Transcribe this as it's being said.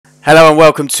Hello and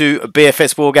welcome to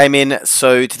BFS Wargaming.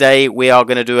 So today we are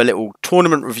going to do a little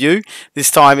tournament review.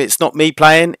 This time it's not me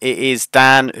playing, it is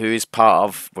Dan, who is part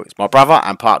of, well, it's my brother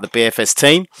and part of the BFS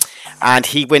team. And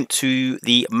he went to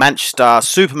the Manchester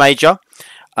Super Major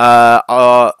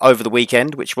over the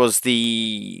weekend, which was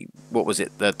the, what was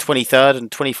it, the 23rd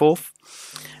and 24th.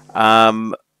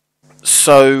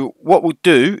 So what we'll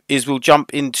do is we'll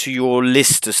jump into your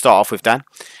list to start off with, Dan.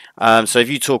 So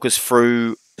if you talk us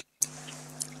through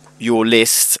your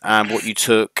list and what you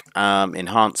took,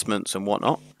 enhancements and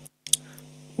whatnot.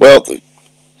 Well,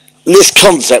 this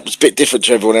concept was a bit different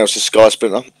to everyone else's Sky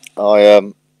Splinter.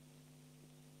 I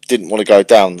didn't want to go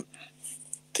down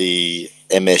the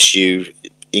MSU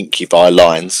Incubi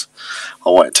lines. I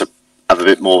wanted to have a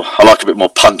bit more. I like a bit more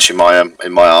punch in my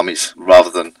armies rather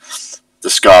than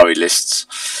the Scary lists.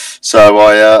 So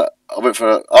I went for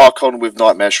an Archon with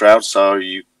Nightmare Shroud. So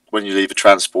when you leave a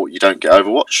transport, you don't get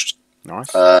overwatched.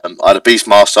 Nice. I had a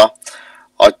Beastmaster.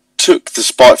 I took the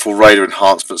Spiteful Raider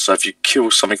enhancement, so if you kill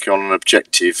something on an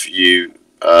objective, you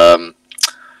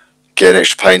get an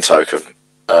extra pain token.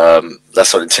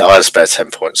 That's on. I had a spare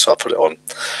 10 points, so I put it on.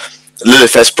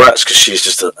 Lilith Esbrats, because she's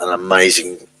just an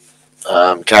amazing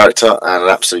character and an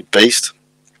absolute beast.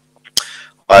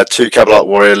 I had 2 Cabalite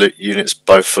Warrior units,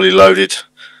 both fully loaded.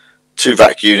 2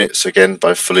 VAC units, again,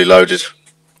 both fully loaded.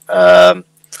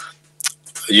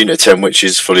 Unit 10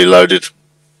 Witches fully loaded,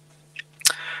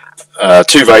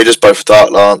 2 Raiders, both with Dark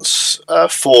Lance,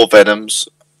 4 Venoms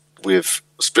with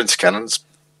Splinter Cannons,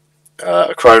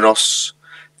 a Kronos,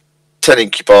 10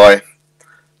 Incubi,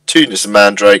 2 units of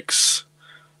Mandrakes,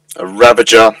 a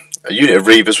Ravager, a unit of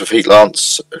Reavers with Heat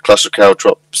Lance, a cluster of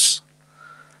Caltrops,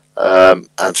 and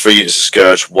 3 units of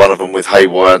Scourge, 1 of them with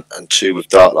Haywire and 2 with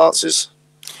Dark Lances.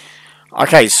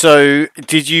 Okay, so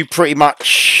did you pretty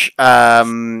much...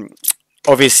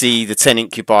 obviously, the 10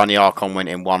 Incubi and the Archon went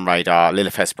in one radar,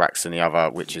 Lilith Esbrax and the other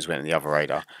Witches went in the other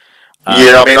radar.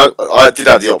 Yeah, I mean, I did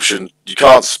have the option. You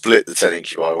can't split the 10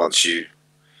 Incubi once you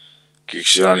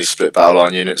only split battle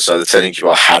line units, so the 10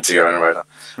 Incubi had to go in a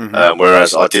radar.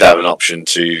 Whereas I did have an option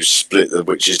to split the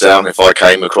Witches down if I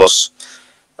came across,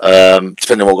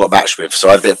 depending on what I got matched with. So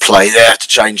I had a bit of play there to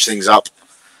change things up.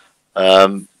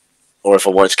 Or if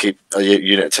I wanted to keep a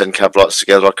unit of 10 Cabalites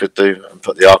together, I could do and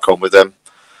put the Archon with them.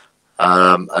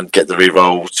 And get the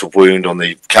reroll to wound on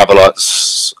the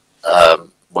Cabalites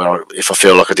if I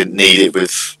feel like I didn't need it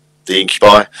with the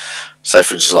Incubi. So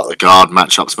for instance, like the guard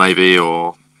matchups maybe,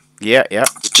 or yeah,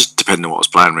 just depending on what I was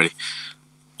playing really.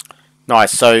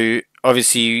 Nice. So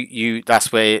obviously you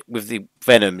that's where with the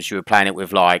Venoms you were playing it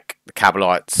with like the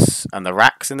Cabalites and the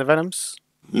Racks in the Venoms.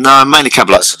 No, mainly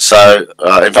Cabalites. So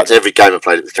in fact, every game I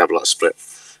played it with Cabalite split.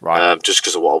 Right. Just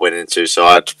because of what I went into. So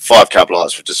I had 5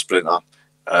 Cabalites with the Splinter.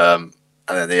 And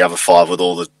then the other 5 with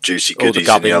all the juicy goodies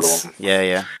in the other one.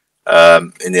 Yeah.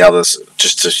 In the others,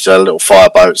 just little fire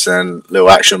boats and little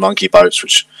action monkey boats,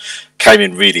 which came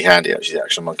in really handy actually. The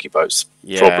action monkey boats,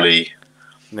 probably.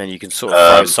 And then you can sort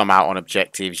of throw some out on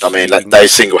objectives. I mean, they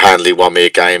single-handedly won me a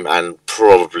game and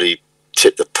probably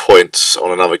tipped the points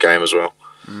on another game as well.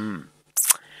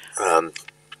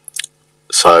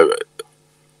 So,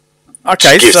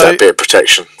 okay, gives that bit of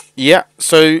protection. Yeah,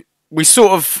 so we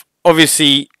sort of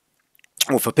obviously.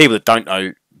 Well, for people that don't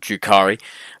know Drukhari,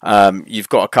 you've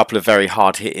got a couple of very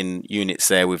hard-hitting units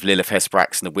there with Lilith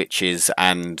Esbrax and the Witches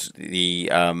and the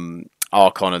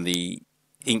Archon and the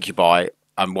Incubi.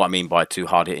 And what I mean by 2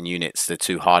 hard-hitting units, they're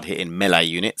 2 hard-hitting melee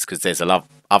units because there's a lot of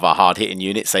other hard-hitting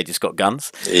units. They just got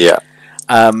guns. Yeah.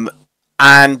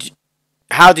 And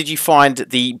how did you find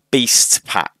the Beast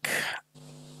Pack?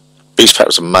 Beast Pack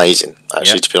was amazing,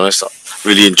 actually, to be honest. I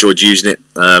really enjoyed using it.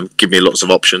 Give me lots of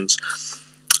options.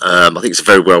 I think it's a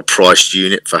very well priced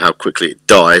unit for how quickly it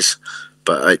dies,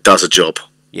 but it does a job.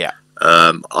 Yeah.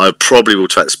 I probably will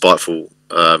take the Spiteful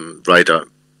Raider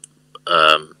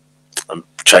and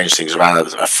change things around a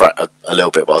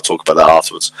little bit, but I'll talk about that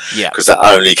afterwards. Yeah. Because that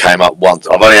only came up once.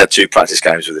 I've only had 2 practice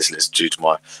games with this list due to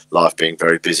my life being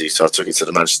very busy, so I took it to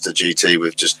the Manchester GT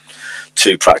with just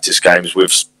 2 practice games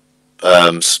with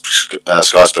Sky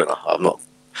Splinter.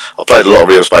 I played a lot of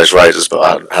Real Space Raiders, but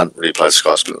I hadn't really played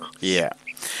Sky Splinter. Yeah.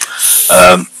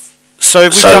 So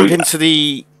if we jump into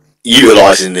the...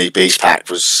 Utilising the Beast Pack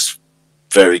was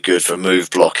very good for move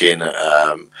blocking,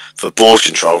 for board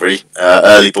control really.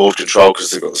 Early board control because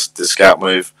they've got the scout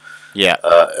move. Yeah.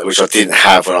 Which I didn't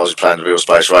have when I was playing the Real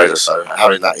Space Raider, so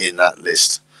having that in that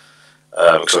list,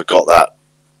 because I got that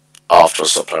after I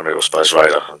stopped playing Real Space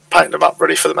Raider and painted them up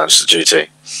ready for the Manchester GT.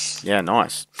 Yeah,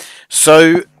 nice.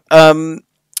 So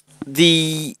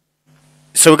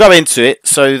So we'll go into it.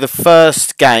 So the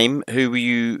first game,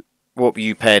 what were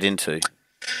you paired into?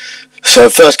 So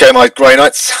first game I had Grey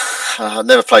Knights. I've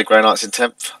never played Grey Knights in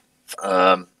 10th.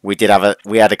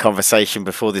 We had a conversation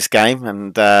before this game,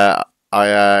 and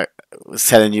I was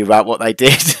telling you about what they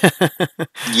did.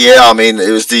 Yeah, I mean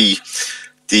it was the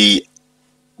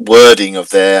wording of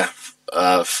their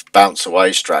bounce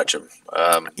away stratagem.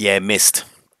 Yeah, mist.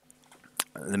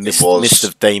 The was mist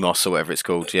of Deimos or whatever it's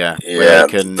called. Yeah, yeah.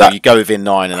 You go within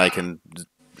 9 and they can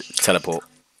teleport.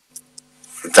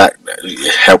 That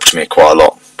helped me quite a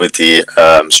lot with the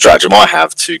stratagem I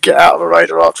have to get out of a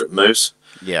raider after it moves.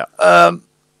 Yeah.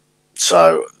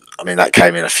 So I mean that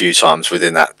came in a few times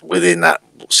within that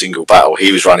single battle.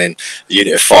 He was running a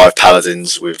unit of 5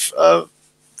 paladins with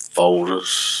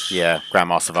Voldus. Yeah,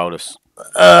 Grandmaster Voldus.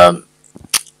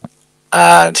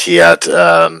 And he had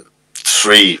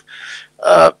 3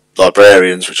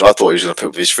 librarians, which I thought he was going to put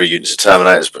with his 3 units of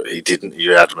Terminators, but he didn't. He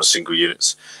had them as single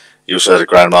units. He also had a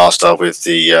Grandmaster with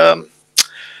the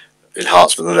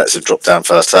enhancement that lets him drop down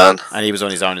first turn. And he was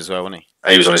on his own as well, wasn't he?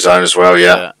 And he was on his own as well,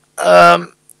 yeah.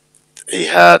 He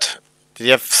had... Did he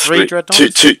have 3 Dread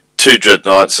Knights? Two Dread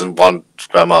Knights and 1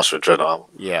 Grandmaster with Dread Knight.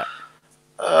 Yeah.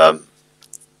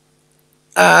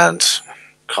 And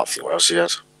can't think what else he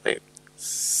had.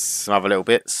 Some other little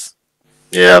bits.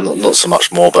 Yeah, not so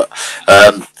much more, but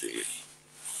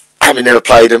having never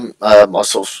played him, I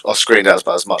screened out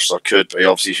about as much as I could. But he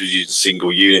obviously was using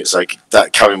single units, so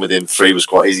that coming within 3 was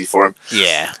quite easy for him.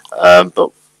 Yeah.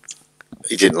 But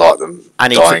he didn't like them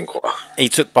and dying. He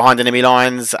took behind enemy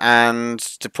lines and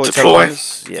deployed.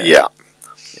 Yeah.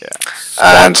 It's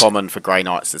quite common for Grey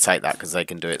Knights to take that because they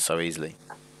can do it so easily.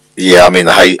 Yeah, I mean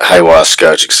the Haywire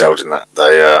Scourge excelled in that.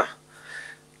 I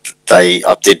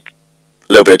did a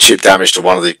little bit of chip damage to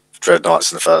one of the Dread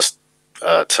Knights in the first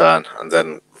turn, and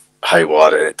then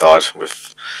Haywired it and it died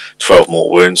with 12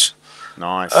 more wounds.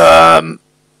 Nice.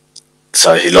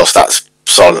 So he lost that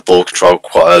side of the ball control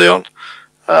quite early on,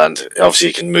 and obviously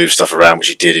he can move stuff around, which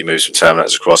he did. He moved some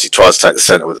Terminators across. He tried to take the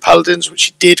centre with the Paladins, which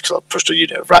he did because I pushed a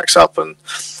unit of Racks up and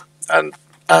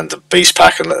the Beast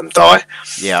Pack and let them die.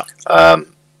 Yeah.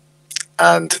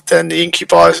 And then the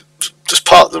Incubi just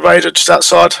parked the Raider just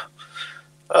outside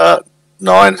 9,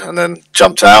 and then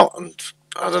jumped out and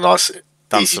had a nice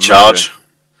easy charge. Moving.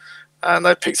 And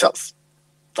they picked up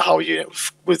the whole unit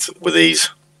with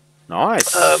ease.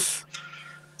 Nice.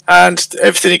 And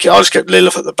everything I just kept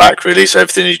Lilith at the back really. So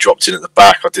everything he dropped in at the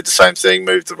back, I did the same thing.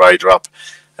 Moved the Raider up,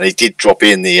 and he did drop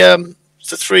in the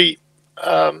 3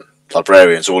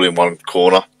 librarians all in one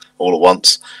corner all at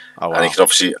once. Oh, wow. And he could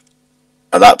obviously.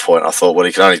 At that point, I thought, well,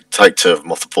 he can only take 2 of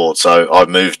them off the board. So I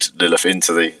moved Lilith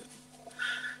into the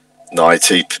night.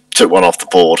 He took one off the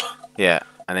board. Yeah.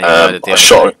 And then I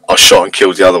shot and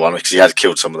killed the other one because he had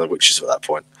killed some of the witches at that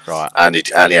point. Right. And he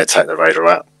had taken the Raider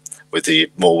out with the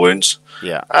more wounds.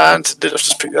 Yeah. And Lilith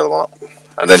just picked the other one up.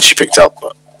 And then she picked up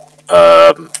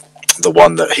the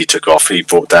one that he took off. He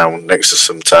brought down next to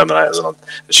some Terminators, and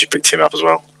she picked him up as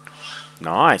well.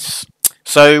 Nice.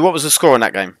 So what was the score in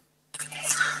that game?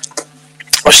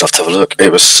 I should have to have a look. I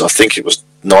think it was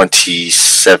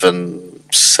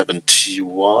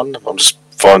 97-71. I'm just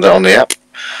finding it on the app.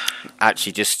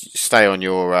 Actually, just stay on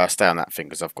your stay on that thing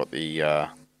because I've got the. I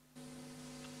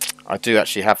do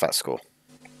actually have that score.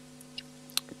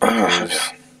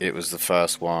 It was the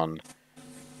first one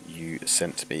you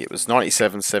sent to me. It was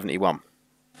 97-71.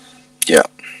 Yeah.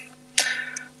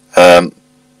 Oh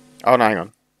no, hang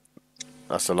on.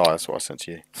 That's a lie. That's what I sent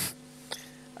to you.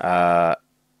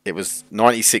 It was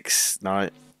 96. No.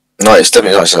 No, it's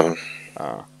definitely 97.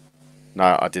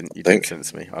 No, I didn't. You didn't send it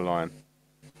to me. I'm lying.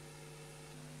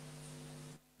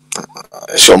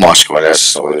 It's got my score.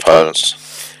 It's not with the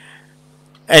opponents.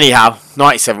 Anyhow,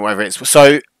 97, whatever it is.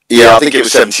 So yeah, I think it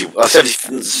was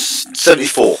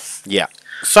 74. Yeah.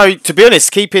 So to be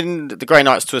honest, keeping the Grey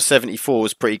Knights to a 74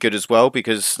 was pretty good as well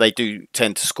because they do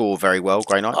tend to score very well.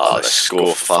 Grey Knights. Oh, they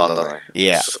score for fun, don't they?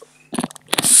 Yeah.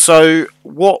 So,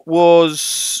 what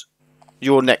was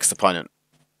your next opponent?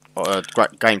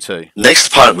 Game 2? Next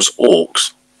opponent was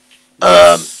Orcs.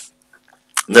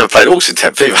 Never played Orcs in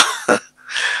 10th either.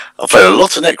 I played a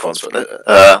lot of Necrons,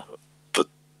 but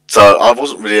so I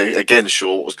wasn't really again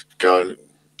sure what was going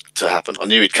to happen. I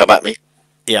knew he'd come at me.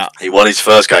 Yeah. He won his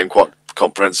first game quite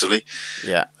comprehensively.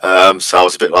 Yeah. So I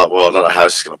was a bit like, well, I don't know how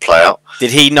this is going to play out.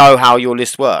 Did he know how your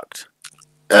list worked?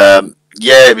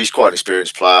 Yeah, he's quite an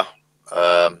experienced player.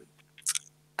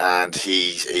 And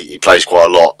he plays quite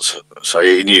a lot, so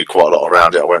he knew quite a lot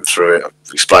around it. I went through it,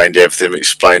 explained everything,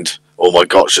 explained all my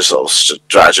gotcha sort of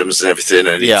stratagems and everything,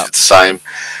 and he did the same.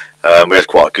 We had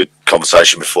quite a good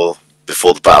conversation before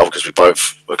the battle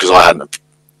because I hadn't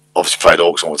obviously played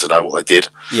Orcs, I wanted to know what they did.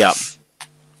 Yeah.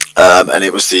 And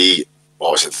it was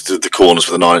what was it? The corners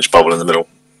with a 9-inch bubble in the middle.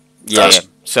 Yeah.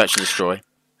 Search and destroy.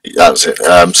 That was it.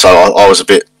 So I was a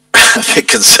bit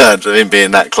concerned with him being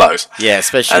that close. Yeah,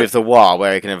 especially with the War,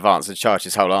 where he can advance and charge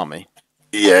his whole army.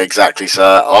 Yeah, exactly. So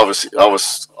I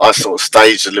sort of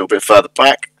staged a little bit further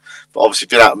back, but obviously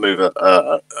being able to move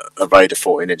a raider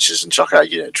 14 inches and chuck out a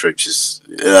unit of troops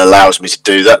it allows me to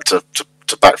do that to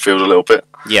backfield a little bit.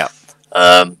 Yeah.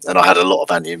 And I had a lot of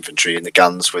anti-infantry in the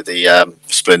guns with the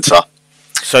splinter.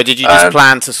 So did you just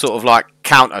plan to sort of like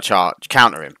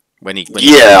counter him when he?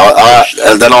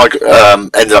 And then I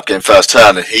ended up getting first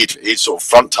turn, and he'd sort of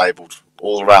front tabled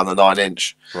all around the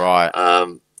 9-inch. Right.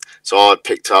 So I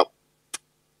picked up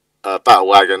a battle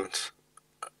wagon,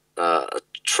 a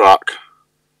truck,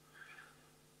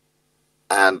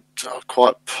 and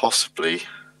quite possibly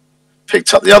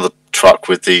picked up the other truck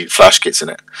with the flash kits in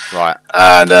it. Right.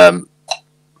 And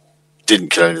didn't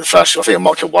kill any of the flash. I think I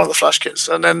might kill one of the flash kits,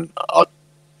 and then a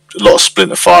lot of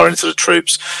splinter fire into the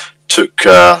troops. Took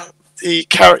the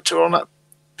character on that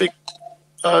big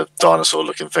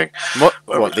dinosaur-looking thing. What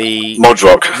the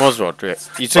Modrock? Modrock. Yeah.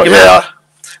 You took him out?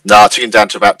 No, I took him down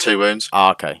to about 2 wounds.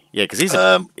 Ah, okay. Yeah, because he's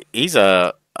not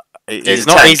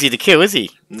tank. easy to kill, is he?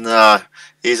 No,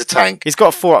 he's a tank. He's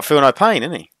got a 4-up feel no pain,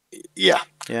 isn't he? Yeah.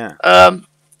 Yeah.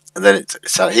 And then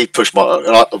so he pushed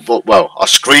I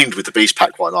screened with the beast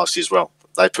pack quite nicely as well.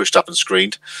 They pushed up and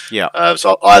screened. Yeah.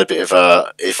 So I had a bit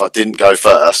of if I didn't go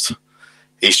first,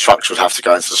 his trucks would have to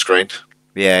go into the screen.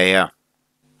 Yeah.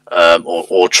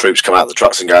 Or troops come out of the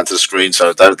trucks and go into the screen.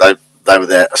 So they were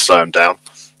there to slow him down,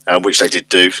 which they did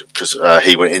do because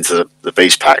he went into the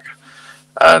beast pack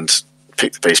and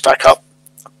picked the beast pack up,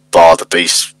 bar the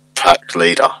beast pack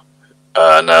leader,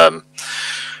 and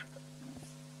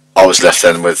I was left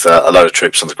then with a load of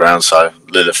troops on the ground. So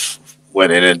Lilith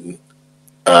went in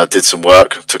and did some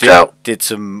work, did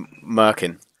some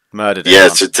murking, murdered. Yeah,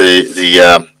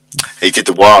 he did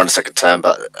the war in the second turn,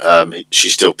 but she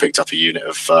still picked up a unit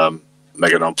of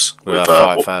Mega Knobs with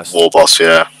War Boss.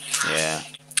 Yeah.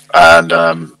 And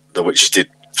the witches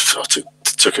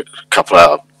took a couple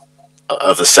out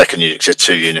of the second unit. She had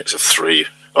 2 units of 3,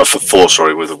 or 4,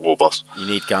 sorry, with a War Boss. You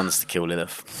need guns to kill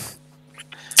Lilith.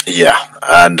 Yeah,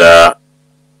 and then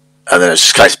it's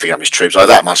just a case of picking up his troops. Like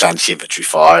that much anti-infantry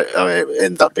fire. I mean, it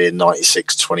ended up being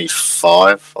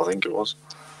 96-25, I think it was.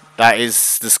 That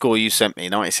is the score you sent me,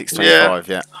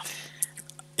 96-25.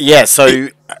 Yeah. So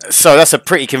that's a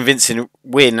pretty convincing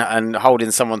win, and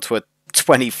holding someone to a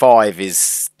 25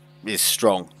 is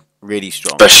strong, really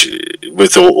strong, especially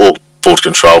with all board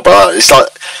control. But it's like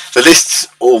the list's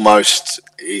almost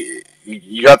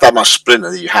you have that much splinter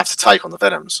that you have to take on the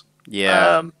Venoms.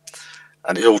 Yeah.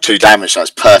 And it's all 2 damage, so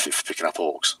it's perfect for picking up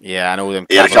orcs. Yeah, and all them.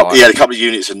 He had a couple of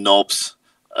units of knobs.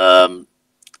 I'd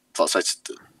say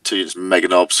 2 units of Mega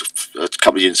Knobs, a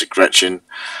couple of units of Gretchen.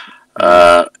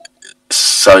 So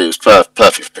it was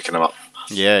perfect for picking them up.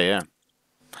 Yeah.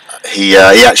 He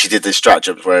actually did this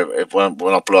stratagem where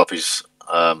when I blew up his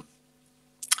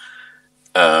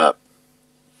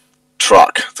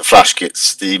truck, the flash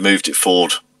kits, he moved it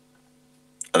forward,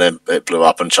 and then it blew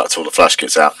up and chucked all the flash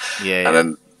kits out. Yeah. And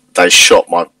then they shot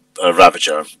my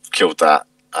Ravager and killed that,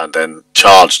 and then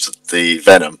charged the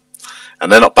Venom.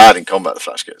 And they're not bad in combat, the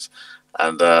flash kits.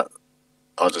 And I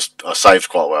saved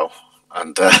quite well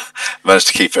and managed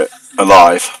to keep it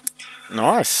alive.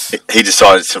 Nice. He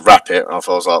decided to wrap it, and I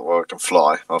was like, well, it can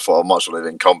fly. I thought I might as well leave it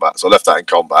in combat. So I left that in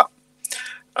combat,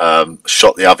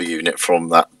 shot the other unit from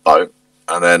that boat,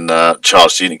 and then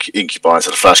charged the Incubi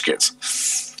into the flash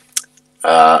kits.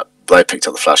 They picked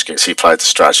up the flash kits. He played the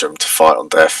stratagem to fight on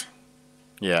death.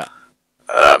 Yeah.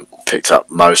 Picked up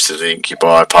most of the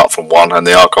Incubi apart from one and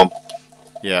the Archon.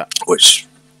 Yeah. Which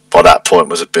by that point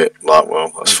was a bit like,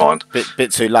 well, that's fine.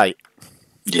 Bit too late.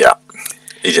 Yeah.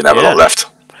 He didn't have a lot left.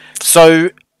 So,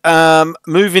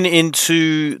 moving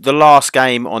into the last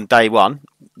game on day 1,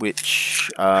 which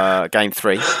game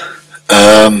 3.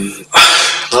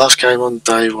 Last game on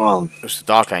day 1. It was the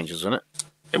Dark Angels, wasn't it?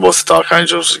 It was the Dark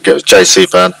Angels. It was JC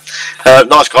Burn.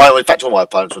 Nice guy. In fact, all my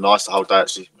opponents were nice the whole day,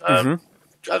 actually.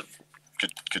 Had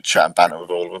good chat and banter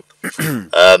with all of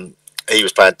them. He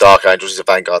was playing Dark Angels. He's a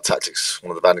Vanguard Tactics,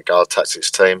 one of the Vanguard Tactics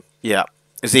team. Yeah.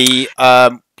 Is he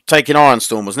taking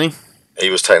Ironstorm, wasn't he? He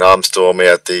was taking Ironstorm. He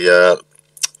had the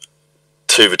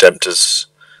 2 Redemptors,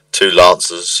 2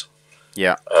 Lancers.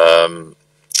 Yeah. A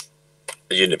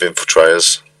unit of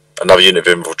Infiltrators. Another unit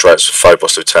of Infiltrators with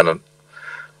Phobos Lieutenant.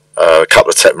 A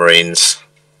couple of Tech Marines.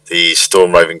 The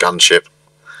Storm Raven gunship.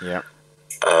 Yeah.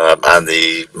 And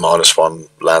the -1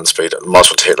 land speeder.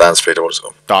 -1 to hit land speeder. What is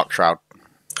it? Dark Shroud.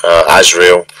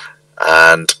 Azrael.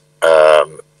 And a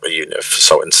unit of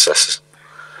Assault Intercessors.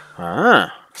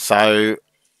 Ah. So,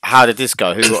 how did this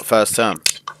go? Who got first turn?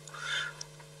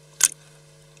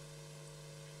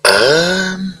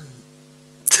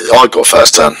 I got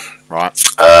first turn. Right.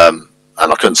 And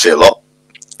I couldn't see a lot.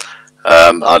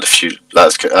 I had a few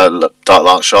dark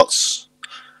lance shots.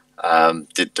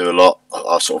 Did do a lot.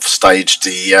 I sort of staged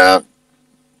the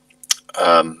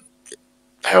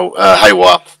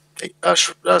haywire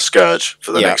scourge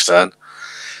for the next turn.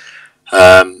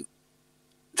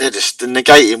 They're just the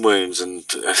negating wounds and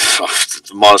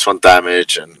 -1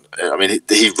 damage, and I mean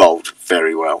he rolled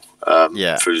very well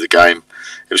through the game.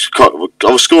 It was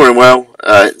I was scoring well.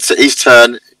 So his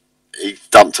turn, he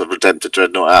dumped a Redemptor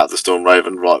Dreadnought out of the Storm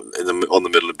Raven right on the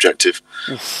middle objective.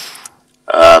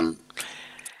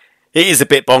 It is a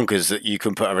bit bonkers that you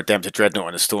can put a Redemptor Dreadnought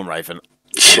in a Storm Raven.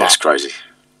 Yeah, it's crazy.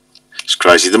 It's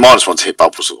crazy. The -1 to hit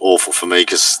bump was awful for me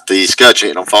because the Scourge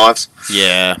hitting on 5s.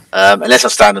 Yeah. Unless I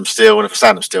stand them still, and if I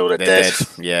stand them still, they're dead.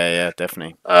 Yeah,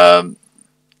 definitely.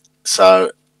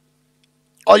 So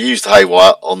I used the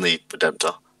Haywire on the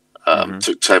Redemptor.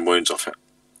 Took 10 wounds off it.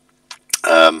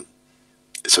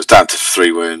 So it's down to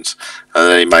 3 wounds, and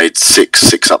then he made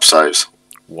six up saves.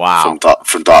 Wow.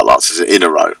 From Dark Lances in a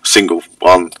row. Single,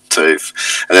 1, 2.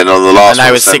 And then on the last one... And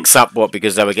they were 6 up, what,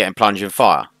 because they were getting plunging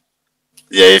fire?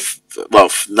 Yeah, no,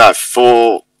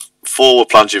 4 were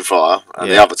plunging fire, and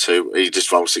the other 2, he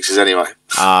just rolled 6s anyway.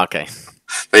 Ah, okay.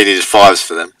 They needed 5s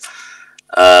for them.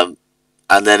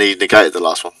 And then he negated the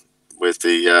last one with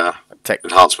the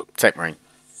enhancement. Tech Marine.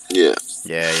 Yeah.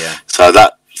 Yeah. So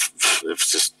that, it was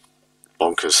just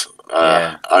bonkers.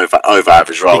 Over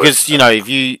average roll. Because, you know, if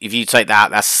you take that,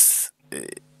 that's...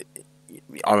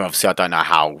 obviously, I don't know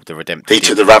how the Redemptor... He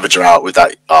took the Ravager out with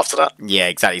that after that. Yeah,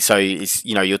 exactly. So, it's,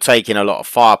 you know, you're taking a lot of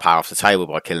firepower off the table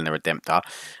by killing the Redemptor.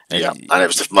 And it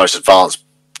was the most advanced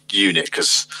unit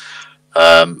because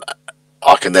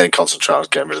I can then concentrate on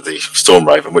getting rid of the Storm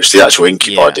Raven, which the actual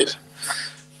Incubi did.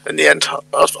 In the end,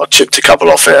 I chipped a couple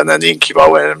off it, and then the Incubi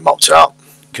went and mopped it out.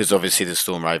 Because obviously the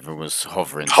Storm Raven was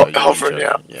hovering.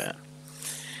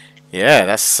 Yeah,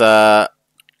 that's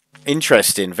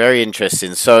interesting. Very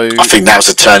interesting. So I think that was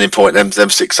a turning point. Them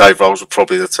 6 save rolls were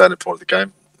probably the turning point of the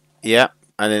game. Yeah,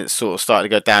 and then it sort of started to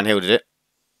go downhill, did it?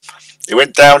 It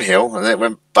went downhill, and then it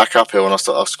went back uphill, and I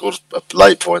scored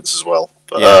late points as well.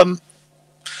 But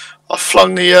I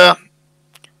flung the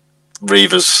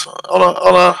Reavers on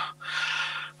a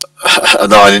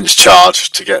 9-inch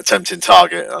charge to get a tempting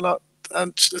target,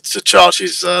 and to charge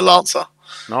his Lancer.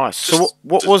 Nice. So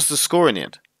what was the score in the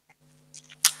end?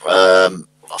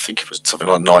 I think it was something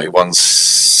like 91.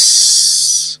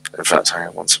 In fact, hang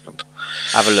on 1 second.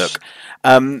 Have a look.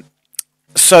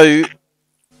 So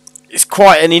it's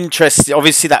quite an interesting.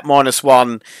 Obviously, that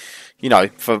 -1. You know,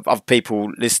 for other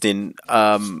people listening,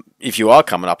 if you are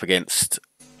coming up against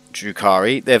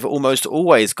Drukhari, they've almost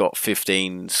always got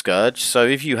 15 Scourge. So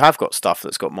if you have got stuff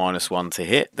that's got -1 to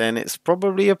hit, then it's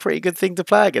probably a pretty good thing to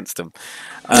play against them.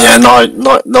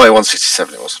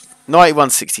 91.67 it was.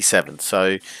 91.67.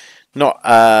 So not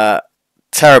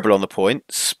terrible on the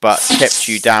points, but kept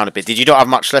you down a bit. Did you not have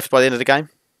much left by the end of the game?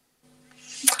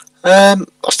 I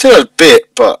still had a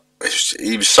bit, but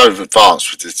he was so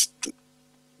advanced with the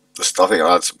stuff. I think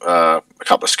I had a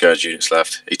couple of Scourge units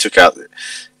left. He dropped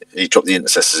the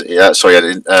Intercessors. He had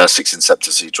 6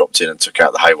 Inceptors he dropped in and took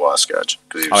out the Haywire Scourge.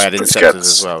 He had Inceptors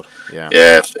as well.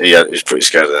 Yeah, he was pretty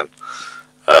scared of them.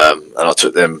 And I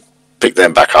picked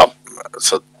them back up.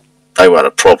 So they weren't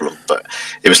a problem. But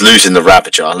it was losing the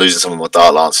Ravager, losing some of my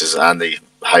Dark Lances and the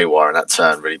Haywire in that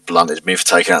turn really blunted me for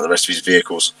taking out the rest of his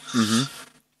vehicles.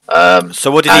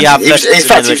 So what did he have left? In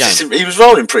fact, he was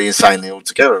rolling pretty insanely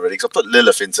altogether, really. Because I put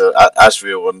Lilith into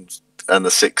Asriel and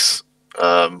the 6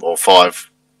 or 5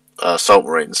 Salt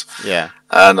Marines. Yeah.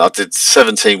 And I did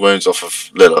 17 wounds off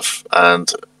of Lilith,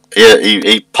 and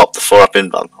he popped the 4-up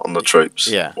inbun on the troops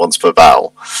once per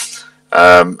battle.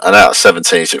 And out of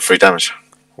 17, he took 3 damage.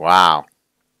 Wow.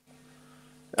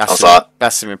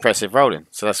 That's some impressive rolling.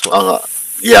 So that's what.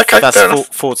 Okay, that's fair enough.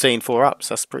 14 4-ups.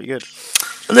 That's pretty good.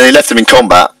 And then he left him in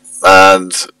combat,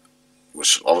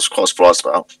 which I was quite surprised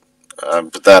about.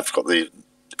 But they've got the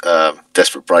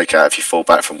desperate breakout if you fall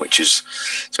back from witches.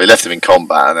 So he left him in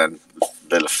combat, and then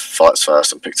Lilith fights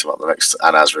first and picked him up and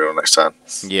Asriel next turn.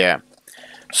 Yeah.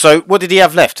 So what did he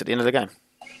have left at the end of the game?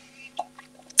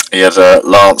 He had a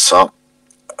Lancer,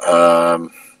 a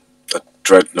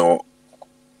Dreadnought,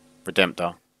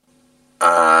 Redemptor,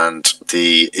 and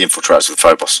the Infiltrators of the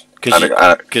Phobos, and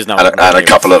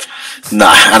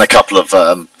a couple of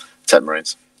Tet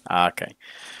Marines. Okay,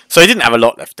 so he didn't have a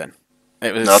lot left then.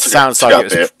 Sounds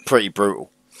like it was pretty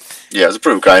brutal. Yeah, it was a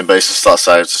brutal game, but I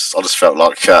just felt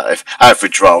like if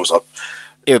average rolls,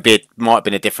 might have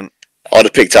been a different. I'd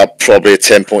have picked up probably a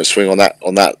 10-point swing on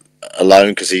that alone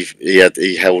because he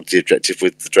held the objective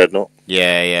with the dreadnought.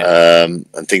 Yeah.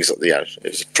 And things like it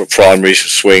was a primary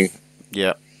swing.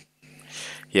 Yeah.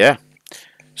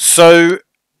 So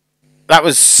that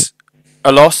was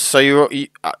a loss. So you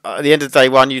at the end of day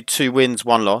one, you had 2 wins,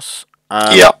 1 loss.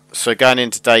 So going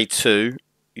into day 2,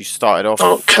 you started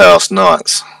off Chaos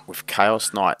Knights with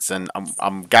Chaos Knights, and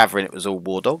I'm gathering it was all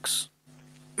War Dogs.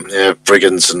 Yeah,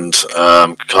 brigands and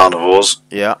carnivores.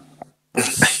 Yeah.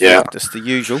 Yeah. Just the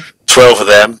usual. 12 of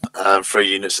them, 3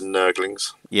 units of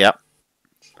Nurglings. Yeah.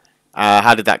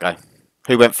 How did that go?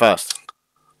 Who went first?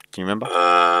 Can you remember?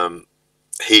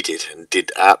 He did, and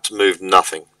moved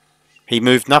nothing. He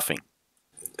moved nothing?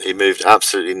 He moved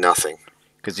absolutely nothing.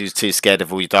 Because he was too scared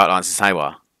of all your Dark Lances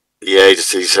haywire? Yeah, he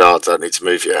said, I don't need to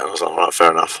move yet. I was like, alright,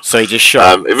 fair enough. So he just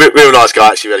shot? Real nice guy,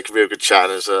 actually. We had a real good chat,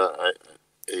 and I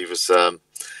was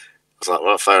like,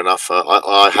 well, fair enough.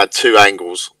 I had 2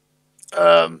 angles.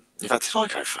 In fact, did I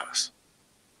go first?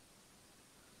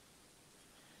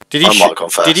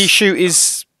 Did he shoot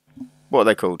his... What are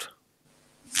they called?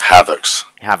 Havocs.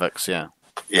 Havocs, yeah.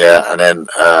 Yeah, and then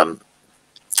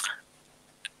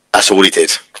that's all he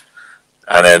did.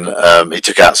 And then he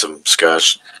took out some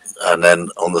Scourge. And then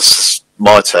on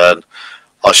my turn,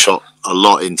 I shot a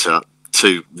lot into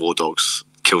 2 War Dogs,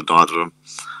 killed neither of them.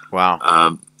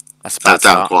 Wow. That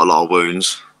down quite a lot of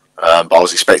wounds. But I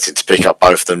was expecting to pick up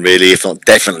both of them, really, if not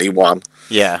definitely one.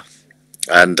 Yeah.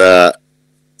 And then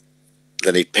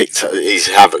he picked his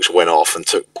Havocs went off and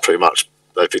took pretty much.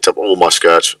 They picked up all my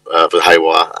Scourge with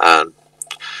haywire and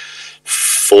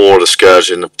 4 of the Scourge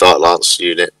in the Dark Lance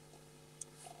unit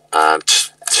and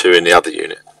 2 in the other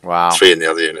unit. Wow. 3 in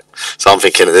the other unit. So I'm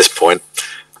thinking at this point,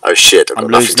 oh shit, I'm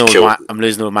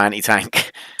losing all my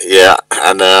anti-tank. Yeah,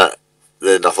 and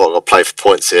then I thought I'd play for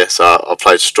points here, so I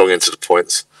played strong into the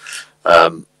points.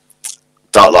 Dark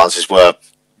Lances were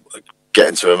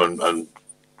getting to him and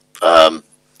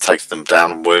taking them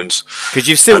down on wounds. Because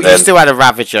you still had a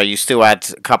Ravager, you still had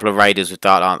a couple of Raiders with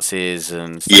Dark Lances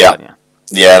and stuff. Yeah. Like that.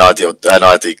 Yeah, and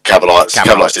I did Cabalites.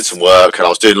 Cabalites did some work, and I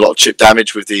was doing a lot of chip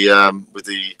damage with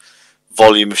the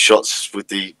volume of shots with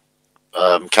the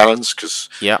cannons because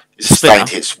sustained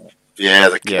hits. Yeah,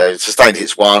 sustained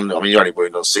hits 1. I mean, you're only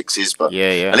wounded on 6s, but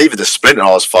yeah. And even the splinter,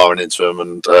 I was firing into them,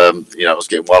 and I was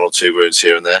getting 1 or 2 wounds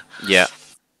here and there. Yeah.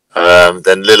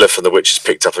 Then Lilith and the Witches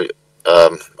picked up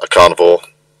a carnivore.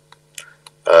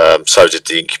 So did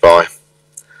the Incubi.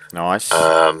 Nice.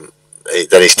 Then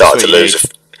he started to lose.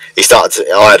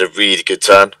 I had a really good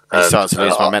turn. He started to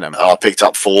lose momentum. I picked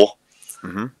up 4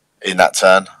 in that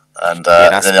turn, and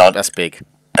that's big.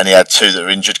 And he had 2 that were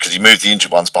injured because he moved the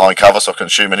injured ones behind cover, so I couldn't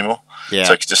shoot him anymore. Yeah.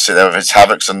 So he could just sit there with his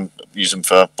Havocs and use them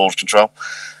for board control.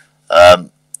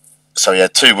 So he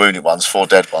had 2 wounded ones, 4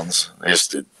 dead ones.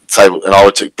 And I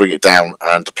would bring it down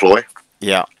and deploy.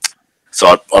 Yeah.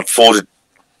 So I'd forward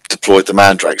deployed the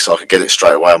Mandrake so I could get it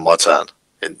straight away on my turn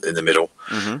in the middle.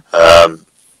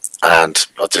 And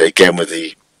I did it again with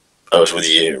the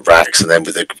unit Rax and then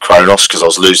with the Kronos because I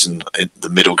was losing in the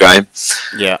middle game.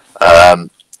 Yeah.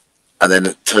 And then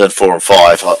at turn 4 and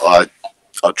 5, I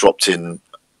dropped in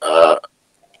a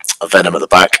Venom at the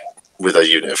back with a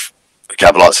unit of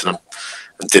Cabalites in them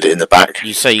and did it in the back.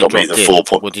 You say you dropped in. 4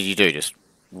 point. What did you do? Just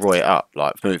roll it up,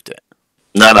 like moved it?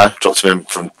 No, dropped him in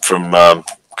from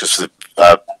because for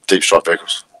the deep strike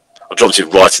vehicles. I dropped it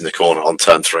right in the corner on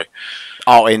turn 3.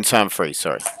 Oh, in turn 3,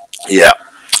 sorry. Yeah.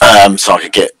 So I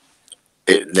could get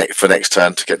it for next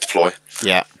turn to get deploy.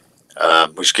 Yeah.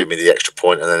 Which gave me the extra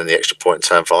point, and then the extra point in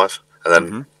turn 5, and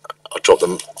then I dropped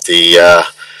them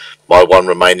my 1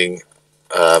 remaining.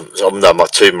 My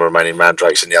 2 remaining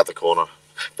Mandrakes in the other corner.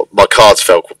 But my cards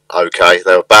felt okay.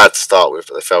 They were bad to start with,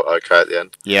 but they felt okay at the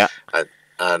end. Yeah.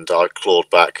 And I clawed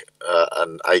back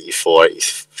an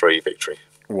 84-83 victory.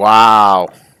 Wow.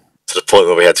 To the point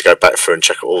where we had to go back through and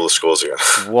check all the scores again.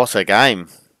 What a game.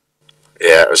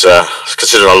 Yeah, it was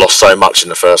considering I lost so much in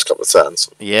the first couple of turns.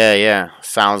 Yeah.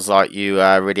 Sounds like you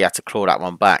really had to claw that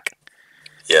one back.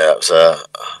 Yeah, that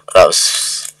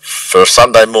was for a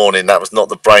Sunday morning. That was not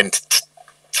the brain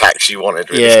tax you wanted.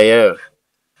 Really. Yeah.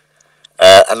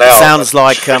 And now sounds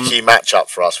like a tricky matchup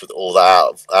for us with all that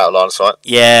out of line of sight.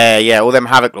 Yeah. All them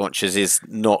Havoc launchers is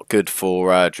not good for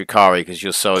Drukhari because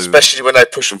you're so. Especially when they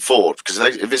push them forward because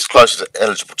if it's closer to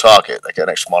eligible target, they get an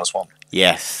extra -1.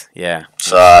 Yes. Yeah.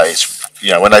 So it's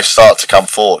when they start to come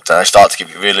forward, then they start to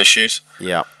give you real issues.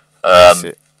 Yeah.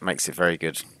 Makes it very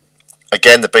good.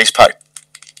 Again, the Beast Pack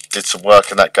did some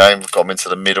work in that game. Got them into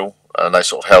the middle, and they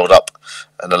sort of held up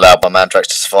and allowed my Mandrakes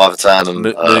to survive the turn and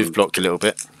move blocked a little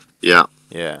bit. Yeah.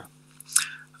 Yeah.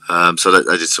 So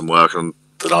they did some work, and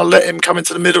then I let him come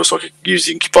into the middle so I could use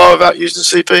the incubator without using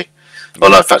the CP. Oh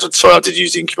no, in fact, sorry, I did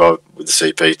use the incubator with the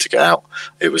CP to get out.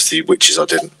 It was the witches I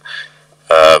didn't.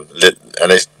 And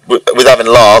with having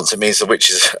Lance, it means the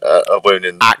witches are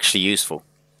wounding Actually useful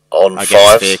on against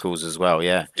 5 vehicles as well.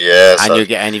 Yeah. Yeah, And so,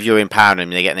 if you're empowering them,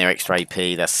 they're getting their extra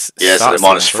AP. That's yeah, so they're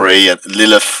 -3, and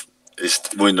Lilith is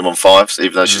wounding them on 5s,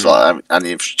 even though she's like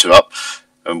anti-infantry 2 up,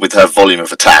 and with her volume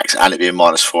of attacks and it being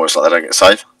 -4, it's like they don't get a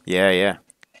save. Yeah.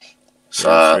 So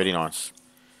That's really nice.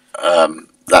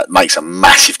 That makes a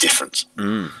massive difference.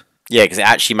 Yeah, because it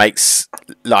actually makes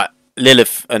like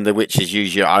Lilith and the witches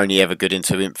usually are only ever good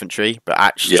into infantry, but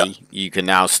actually you can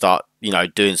now start,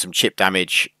 doing some chip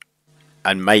damage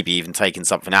and maybe even taking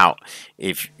something out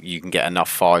if you can get enough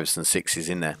 5s and 6s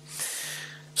in there.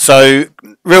 So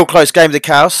real close game of the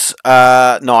Chaos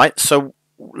night. So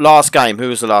last game, who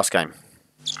was the last game?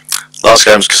 Last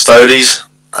game's Custodes.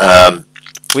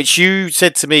 Which you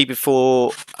said to me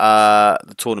before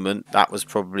the tournament,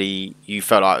 you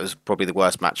felt like it was probably the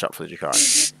worst matchup for the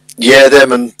Drukhari. Yeah,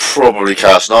 them and probably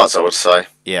Chaos Knights, I would say.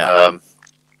 Yeah.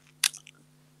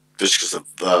 Just because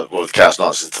the Chaos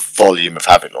Knights is the volume of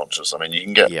Havoc launchers. I mean, you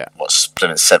can get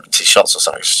 70 shots or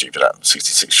something stupid out,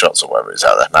 66 shots or whatever it is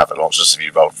out there from Havoc launchers if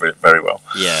you roll very well.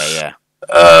 Yeah.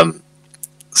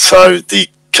 So the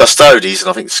Custodes, and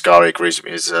I think Scary agrees with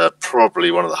me, is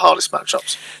probably one of the hardest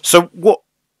matchups. So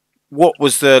what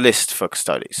was the list for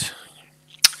Custodes?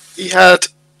 He had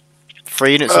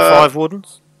 3 units of 5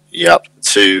 wardens? Yep.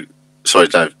 2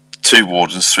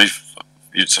 wardens, 3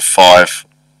 units of 5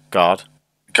 guard,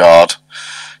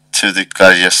 2 of the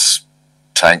Gladius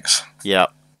tanks.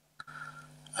 Yep.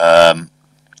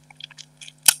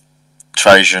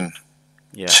 Trajan,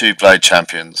 Yeah. 2 blade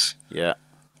champions. Yeah.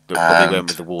 But probably went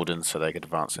with the wardens so they could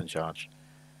advance and charge.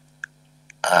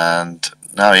 And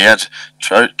no, he had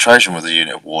Trajan with a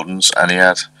unit of wardens, and he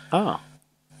had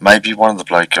maybe one of the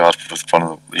blade guard with one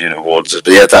of the unit of wardens.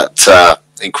 But he had that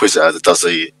Inquisitor that does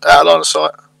the out of line of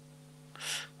sight.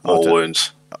 More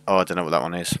wounds. Oh, I don't know what that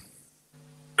one is.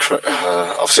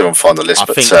 I'll see if I can find the list,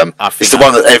 but think it's the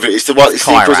one that it's the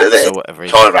Inquisitor that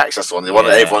Kyrax, that's the one. The one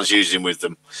that everyone's using with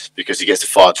them because he gets to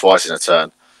fire twice in a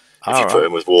turn. If you put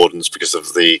him with wardens, because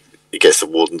of he gets the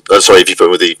warden. Sorry, if you put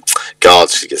him with the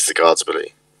guards, he gets the guards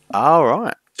ability. Oh,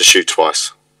 right. To shoot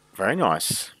twice. Very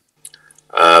nice.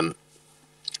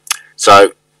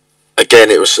 So again,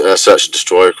 it was search and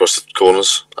destroy across the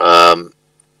corners.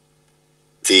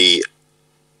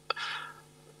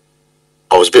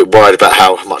 I was a bit worried about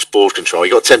how much board control.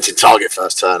 You got tempting target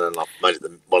first turn, and I made it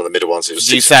one of the middle ones. It was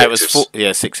Did you say objectives. It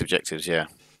was 6 objectives? Yeah,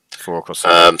 4 across.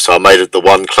 So I made it the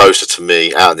one closer to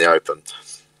me out in the open.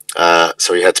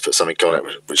 So he had to put something on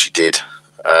it, which he did.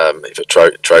 He put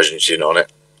Trojan's unit on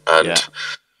it, and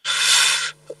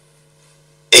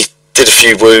he did a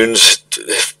few wounds.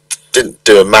 Didn't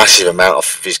do a massive amount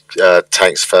of his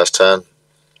tanks first turn.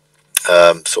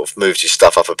 Sort of moved his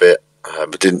stuff up a bit,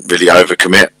 but didn't really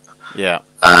overcommit. Yeah.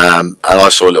 And I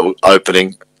saw a little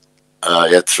opening.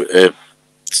 He had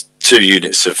 2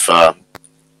 units of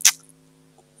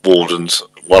wardens,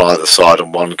 one either side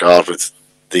and one guard with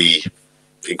the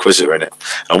Inquisitor in it.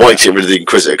 I wanted to get rid of the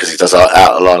Inquisitor because he does out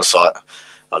of line of sight.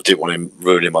 I didn't want him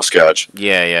ruining my scourge.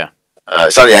 Yeah.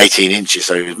 It's only 18 inches,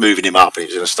 so he was moving him up and he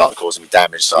was going to start causing me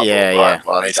damage. So I thought,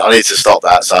 well, I need to stop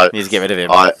that. So need to get rid of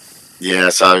him.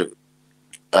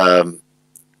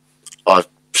 I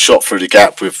shot through the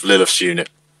gap with Lilith's unit,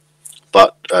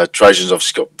 but Trajan's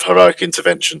obviously got heroic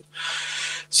intervention,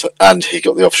 and he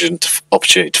got the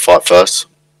opportunity to fight first.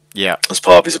 Yeah, as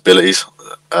part of his abilities.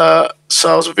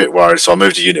 So I was a bit worried. So I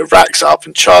moved a unit of racks up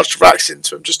and charged racks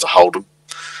into him just to hold them,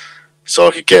 so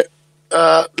I could get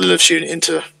Lilith's unit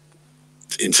into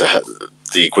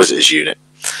the Inquisitor's unit.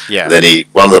 Yeah. And then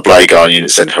one of the Blade Guard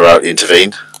units then heroically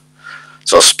intervened.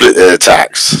 So I split the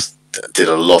attacks, did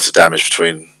a lot of damage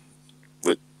to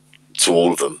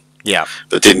all of them. Yeah.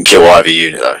 But didn't kill either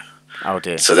unit though. Oh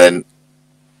dear. So then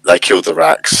they killed the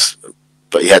racks,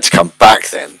 but he had to come back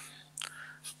then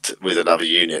with another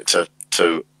unit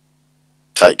to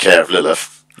take care of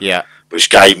Lilith. Yeah. Which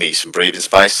gave me some breathing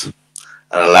space and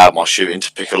allowed my shooting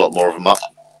to pick a lot more of them up.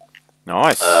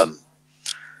 Nice. And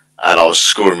I was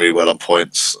scoring really well on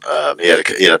points. He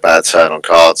had a bad turn on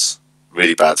cards,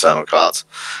 really bad turn on cards,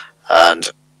 and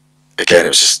again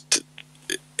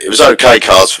it was okay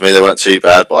cards for me. They weren't too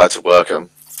bad, but I had to work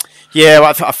them. Yeah,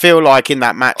 well, I feel like in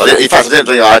that match. In fact, I didn't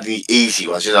think I had any easy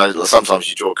ones. You know, sometimes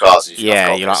you draw cards. And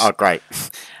you're like, oh great.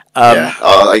 I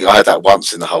had that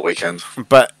once in the whole weekend.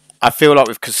 But I feel like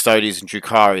with Custodes and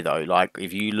Drukhari though, like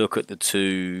if you look at the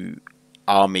two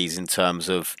armies in terms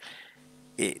of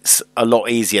it's a lot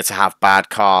easier to have bad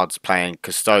cards playing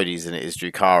Custodies than it is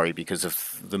Drukhari because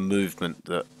of the movement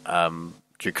that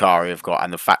Drukhari have got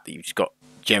and the fact that you've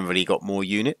generally got more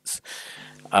units.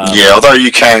 Yeah, although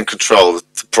you can control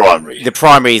the primary. The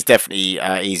primary is definitely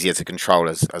easier to control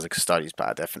as a Custodies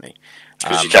player, definitely.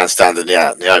 Because you can stand in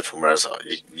the open, whereas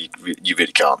you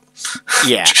really can't.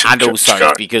 Yeah, and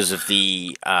also because of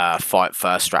the fight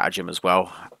first stratagem as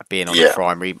well. Being on the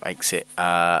primary makes it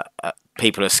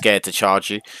people are scared to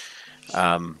charge you,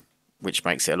 which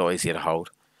makes it a lot easier to hold.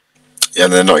 Yeah,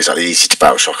 and they're not exactly easy to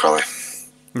battle shock, are they?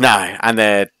 No,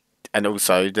 and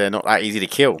also they're not that easy to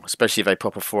kill, especially if they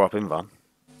pop a 4-up invan.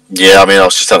 Yeah, I mean, I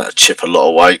was just having to chip a lot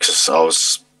away because I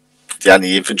was the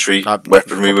anti-infantry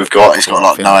weaponry we've got. It's got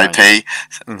like no AP,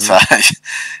 so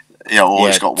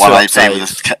always got 1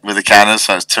 AP with the cannons,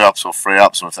 so it's 2-ups or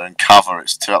 3-ups, and if they're in cover,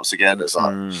 it's 2-ups again. It's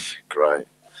like great.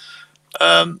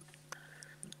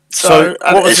 So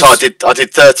I did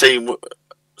 13. No,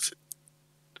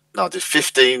 I did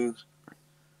 15.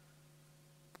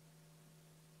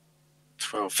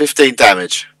 12, 15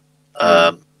 damage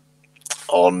on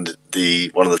one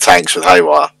of the tanks with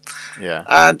Haywire.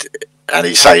 Yeah. And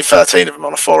he saved 13 of them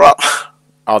on a 4-up.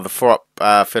 Oh, the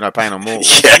 4-up Feel No Pain on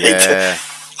Mortals. Yeah. I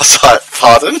was like,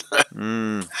 pardon?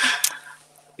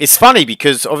 It's funny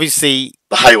because obviously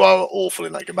the Haywire were awful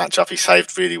in that good matchup. He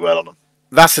saved really well on them.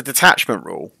 That's a detachment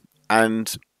rule,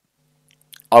 and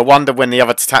I wonder when the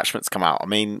other detachments come out. I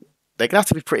mean, they're going to have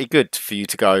to be pretty good for you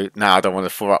to go, no, I don't want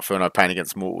to 4-up Feel No Pain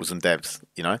against Mortals and Devs,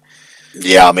 you know?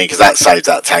 Yeah, I mean, because that saved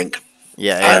that tank.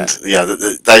 Yeah, and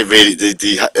they really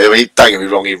I mean, don't get me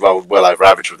wrong, he rolled well over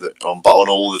average with it but on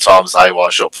all the times the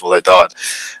Haywire shot before they died.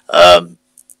 And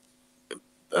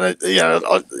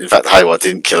in fact, the Haywire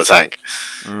didn't kill a tank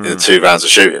in the 2 rounds of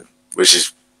shooting, which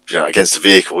is against the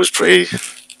vehicle was pretty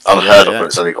unheard of. But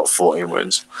it's only got 14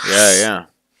 wounds. Yeah.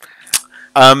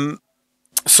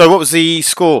 So what was the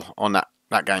score on that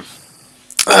game?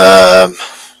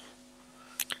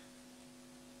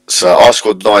 So I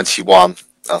scored 91.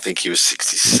 I think he was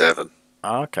 67.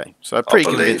 Oh, okay, so a pretty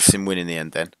convincing win in the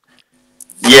end then.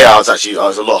 Yeah, I was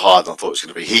a lot harder than I thought it was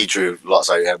going to be. He drew, like I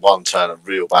say, he had 1 turn of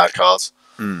real bad cards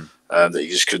that he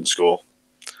just couldn't score.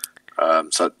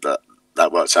 So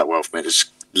that worked out well for me. Just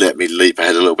let me leap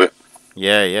ahead a little bit.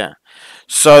 Yeah.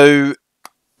 So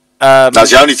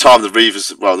that's the only time the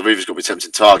Reavers got me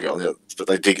tempting target on the, but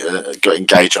they did got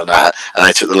engaged on that, and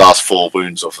they took the last 4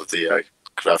 wounds off of the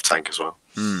Grav tank as well.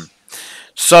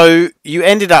 So you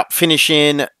ended up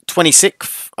finishing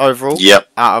 26th overall. Yep.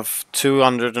 Out of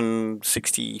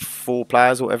 264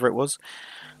 players, or whatever it was.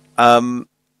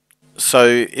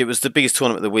 So it was the biggest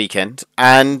tournament of the weekend,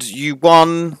 and you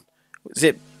won. Was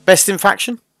it Best in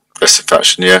Faction? Best in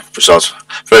Faction, yeah, which I was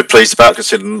very pleased about,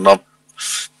 considering by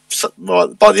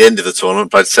the end of the tournament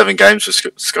played 7 games for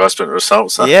Sky Splinter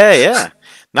Assault. So. Yeah.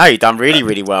 No, you've done really,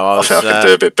 really well. I think I can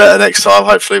do a bit better next time,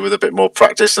 hopefully with a bit more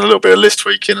practice and a little bit of list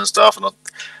tweaking and stuff. And it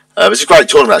was a great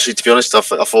tournament, actually, to be honest. I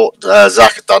thought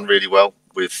Zach had done really well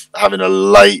with having a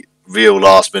real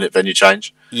last-minute venue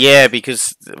change. Yeah,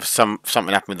 because something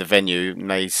happened with the venue, and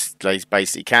they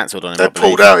basically cancelled on him. They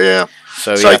pulled out, yeah.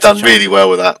 So he done really well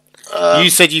with that. You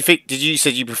said you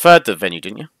preferred the venue,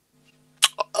 didn't you?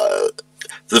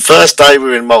 The first day we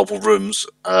were in multiple rooms,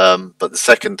 but the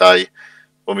second day,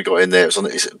 when we got in there,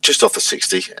 it's just off the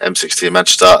M60 in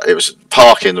Manchester. It was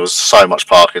parking. There was so much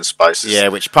parking spaces. Yeah,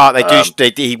 which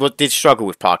he did struggle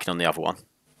with parking on the other one.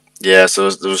 Yeah, so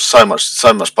there was so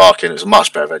much parking. It was a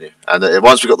much better venue. And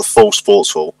once we got the full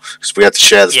sports hall, because we had to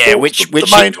share the the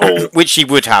main hall, which he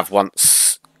would have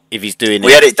once if he's doing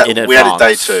we it. In advance. We had it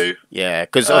day 2. Yeah,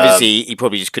 because obviously he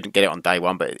probably just couldn't get it on day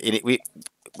 1, but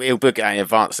he'll book it in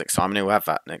advance next time, and he'll have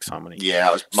that next time.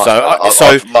 Yeah,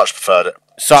 I much preferred it.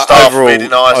 So staff overall, really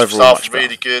nice, staff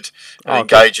really good, and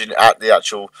engaging at the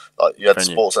actual. Like you had the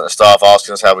sports centre staff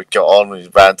asking us how we got on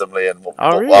randomly and what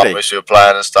we were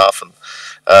playing and stuff, and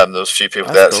there was a few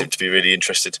people there that seemed to be really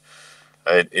interested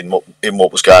in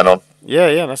what was going on.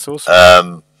 Yeah, that's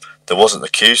awesome. There wasn't the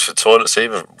queues for toilets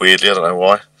either. Weirdly, I don't know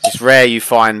why. It's rare you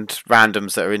find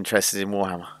randoms that are interested in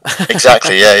Warhammer.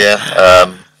 Exactly.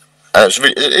 Yeah. And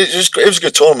it was a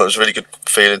good tournament. It was a really good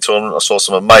feeling tournament. I saw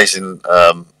some amazing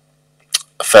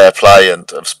fair play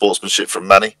and sportsmanship from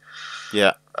Manny.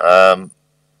 Yeah. Who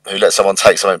let someone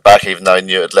take something back even though he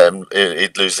knew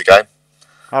he'd lose the game.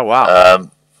 Oh wow.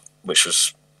 Which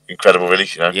was incredible, really.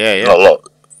 Yeah. Not a lot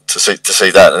to see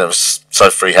that, and it was so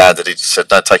free-handed. He just said,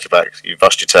 "No, take it back. You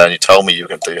rushed your turn. You told me you were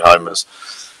going to do homers.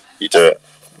 You do it."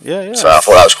 Yeah. So I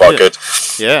thought that was quite good.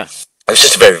 Yeah. It was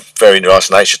just a very, very nice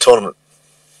nature tournament.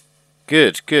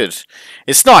 Good.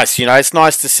 It's nice, It's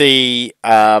nice to see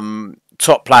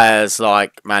top players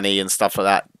like Manny and stuff like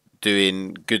that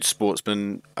doing good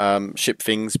sportsmanship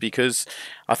things, because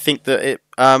I think that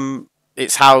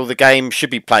it's how the game should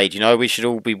be played. You know, we should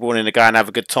all be wanting to go and have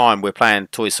a good time. We're playing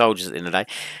toy soldiers at the end of the day,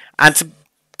 and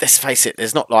let's face it,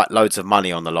 there's not like loads of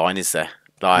money on the line, is there?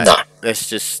 Like, No. let's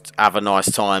just have a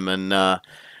nice time and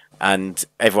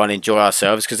everyone enjoy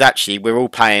ourselves, because actually we're all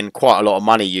paying quite a lot of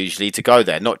money usually to go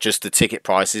there, not just the ticket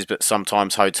prices, but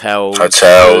sometimes hotels and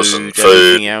food,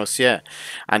 everything else,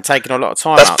 and taking a lot of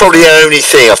time. That's probably the only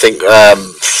thing I think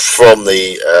from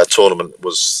the tournament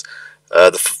was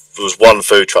there was one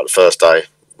food truck the first day,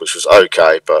 which was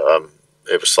okay, but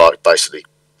it was like basically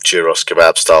gyros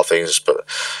kebab style things, but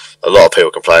a lot of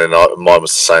people complaining. Mine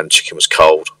was the same. Chicken was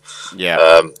cold.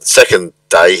 Yeah. Second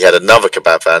day, he had another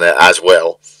kebab van there as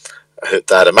well. They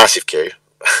had a massive queue,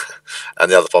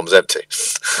 and the other one was empty.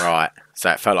 Right.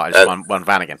 So it felt like just one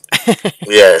van again.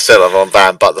 Yeah, it felt like one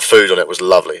van, but the food on it was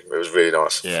lovely. It was really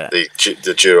nice. Yeah.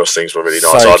 The gyros things were really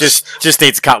nice. So just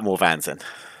needs a couple more vans then.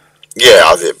 Yeah,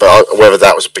 I did, but whether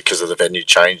that was because of the venue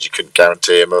change, you couldn't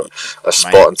guarantee him a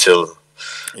spot until.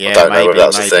 Yeah, I don't know whether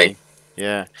that's a thing.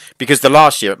 Yeah, because the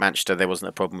last year at Manchester there wasn't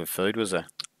a problem with food, was there?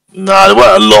 No, there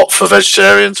weren't a lot for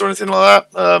vegetarians or anything like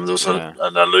that. There was an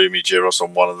halloumi gyros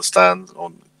on one of the stands,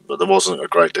 but there wasn't a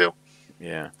great deal.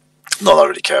 Yeah. Not that I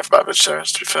really care about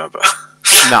vegetarians, to be fair, but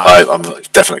no, I'm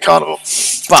definitely carnivore.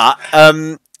 But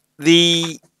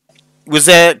was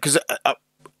there, because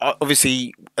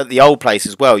obviously at the old place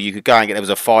as well, you could go and get. There was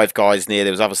a Five Guys near.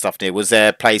 There was other stuff near. Was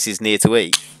there places near to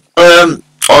eat?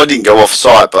 I didn't go off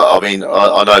site, but I mean,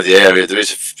 I know the area.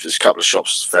 There's a couple of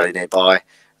shops fairly nearby.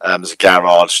 There's a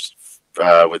garage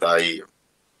with a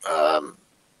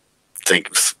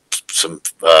some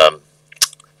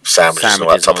sandwiches and all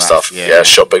that type of stuff. Yeah,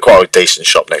 shop, but quite a decent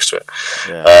shop next to it.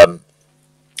 Yeah.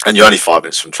 And you're only 5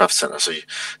 minutes from the Trafford Centre, so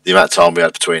the amount of time we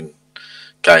had between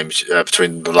games, on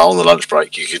the lunch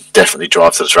break, you could definitely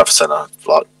drive to the Trafford Centre,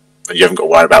 like, and you haven't got to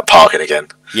worry about parking again.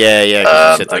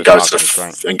 Yeah. And go to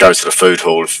the food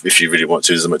hall if you really want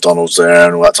to. There's a McDonald's there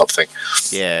and all that type of thing.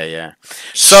 Yeah.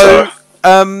 So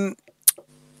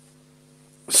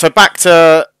back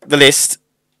to the list.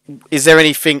 Is there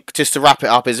anything, just to wrap it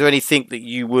up, is there anything that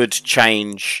you would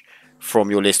change from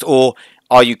your list, or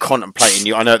are you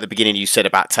contemplating? I know at the beginning you said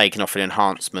about taking off an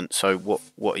enhancement. So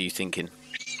what are you thinking?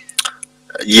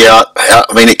 Yeah, I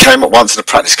mean, it came up once in a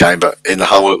practice game, but in the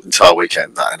whole entire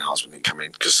weekend, that enhancement didn't come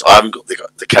in because I haven't got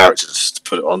the characters to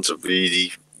put it on to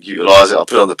really utilise it. I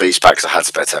put it on the beast pack because I had to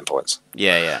spare 10 points.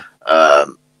 Yeah.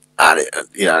 And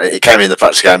it came in the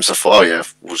practice game, so I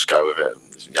thought, we'll just go with it.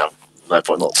 No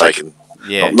point not taking.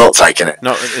 Yeah, not taking it.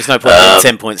 No, there's no point putting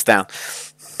 10 points down.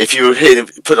 If you were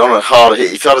put on a harder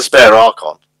hit, if you had a spare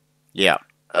Archon,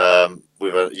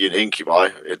 with a unit incubi,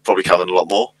 it'd probably cover a lot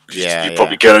more. You're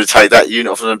probably going to take that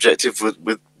unit off an objective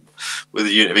with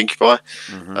a unit of incubi.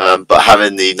 Mm-hmm. But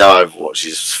having the no Overwatch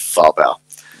is far better.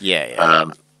 Yeah.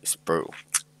 It's brutal.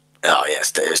 Oh yeah,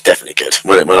 it's definitely good.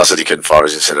 When I said he couldn't fire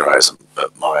his incinerators,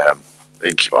 but my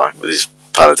incubi with his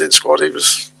paladin squad, he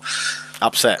was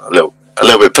upset. A little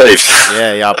bit peeved.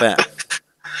 Yeah, I bet.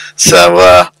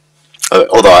 So,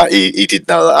 although he did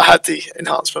know that I had the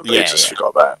enhancement, but he just forgot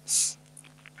about it.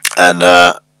 And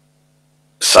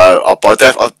so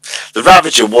the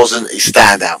Ravager wasn't a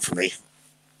standout for me.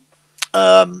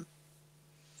 I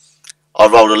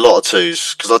rolled a lot of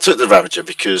 2s because I took the Ravager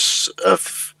because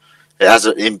of it has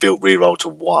an inbuilt reroll to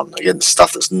 1 against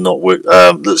stuff that's not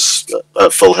that's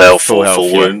at full health or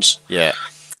full wounds. Yeah.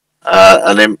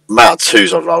 And the amount of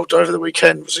 2s I rolled over the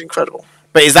weekend was incredible.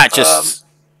 But is that just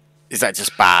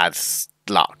bad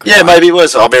luck? Yeah, maybe it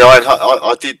was. I mean,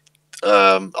 I did.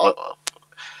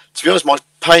 To be honest, my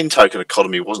pain token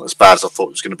economy wasn't as bad as I thought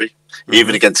it was going to be,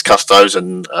 even against custos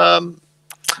and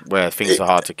where things are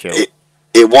hard to kill.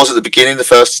 It was at the beginning,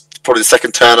 probably the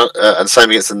second turn, and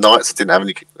same against the knights. I didn't have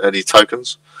any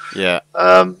tokens. Yeah.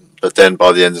 But then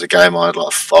by the end of the game, I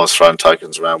was throwing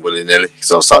tokens around willy nilly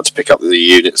because I was starting to pick up the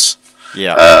units.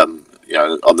 Yeah.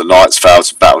 On the knights, failed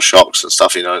some battle shocks and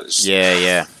stuff.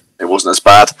 Yeah. It wasn't as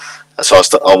bad, and so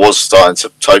I was starting to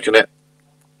token it,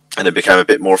 and it became a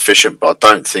bit more efficient. But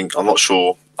I'm not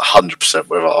sure 100%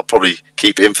 whether I'll probably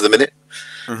keep it in for the minute,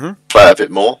 play it a bit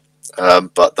more.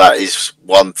 But that is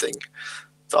one thing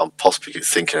that I'm possibly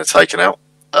thinking of taking out.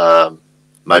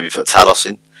 Maybe put Talos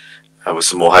in with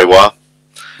some more haywire.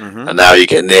 And now you're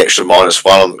getting the extra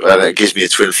 -1, and it gives me a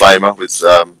twin flamer with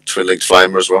twin linked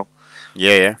flamer as well.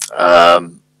 Yeah.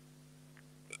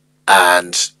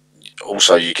 And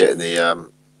also you're getting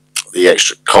the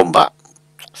extra combat.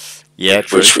 Yeah,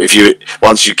 true. Which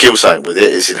once you kill something with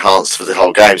it, it's enhanced for the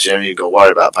whole game. So you've got to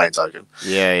worry about a pain token.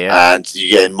 Yeah, yeah. And you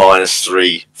get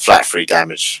 -3 flat 3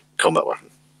 damage combat weapon.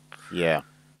 Yeah.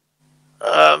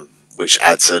 Which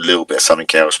adds a little bit of something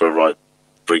else. Where I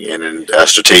bring it in and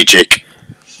strategic.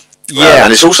 Yeah.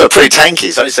 And it's also pretty tanky.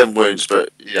 It's only 7 wounds, but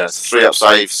it's 3 up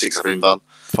save, 6 up invuln.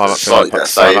 5 up slightly better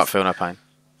save. 5 up feel no pain.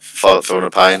 5 up feel no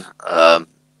pain.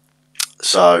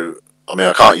 So I mean,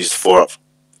 I can't use the 4 up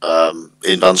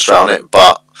invuln straight on it,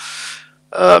 but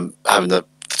having the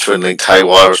twin linked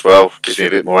haywire as well gives me a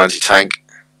bit more anti tank.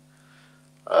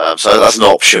 So that's an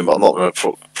option, but I'm not going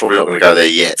to probably not going to go there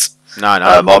yet. No,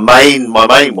 no. My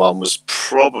main one was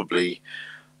probably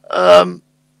the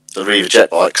Reaver jet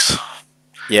bikes.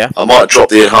 Yeah. I might drop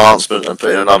the enhancement and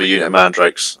put in another unit of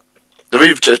mandrakes. The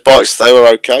Reaver jet bikes, they were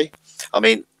okay. I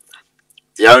mean,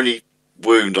 the only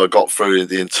wound I got through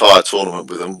the entire tournament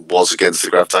with them was against the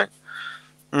grav tank.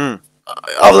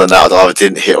 Other than that, I either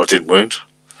didn't hit or didn't wound.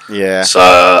 Yeah.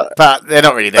 So, but they're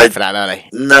not really there for that, are they?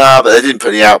 No, but they didn't put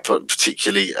any output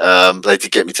particularly. They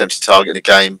did get me tempted to target in the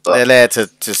game, but they're there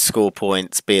to score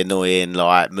points, be annoying,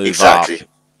 like move up,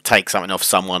 take something off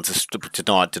someone to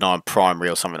deny primary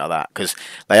or something like that. Because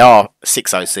they are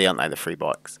 6 OC, aren't they? The 3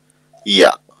 bikes.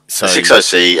 Yeah. So 6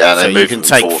 OC, and so they move from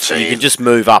 14. You can just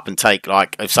move up and take,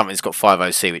 like, if something's got 5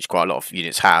 OC, which quite a lot of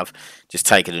units have, just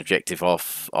take an objective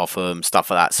off them, stuff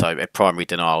like that. So primary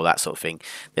denial, that sort of thing.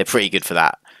 They're pretty good for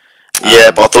that.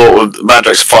 Yeah, but I thought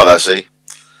Mandrakes 5 OC.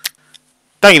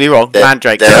 Don't get me wrong,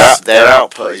 Mandrakes. Their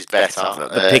output is better.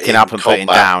 The picking up and putting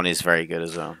down is very good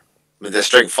as well. I mean, they're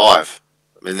strength 5.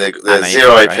 I mean, they're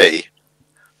 0 AP.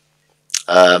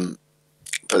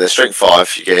 But they're strength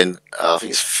 5. You're getting, I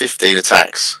think it's 15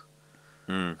 attacks.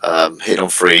 Hitting on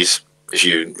freeze. If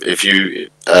you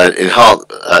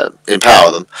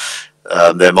empower them,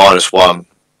 they're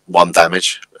 -1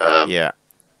 damage. Yeah.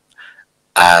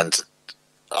 And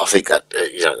I think that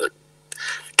that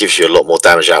gives you a lot more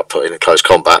damage output in a close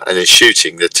combat. And in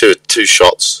shooting, the two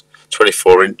shots,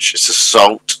 24-inch. It's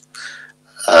assault,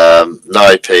 no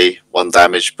AP, 1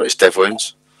 damage, but it's death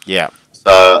wounds. Yeah.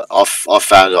 So I've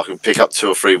found I can pick up 2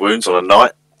 or 3 wounds on a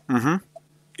night.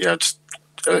 It's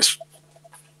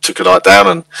took a night down,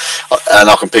 and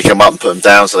I can pick them up and put them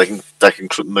down, so they can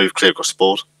move clear across the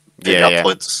board, pick up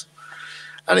points,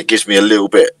 and it gives me a little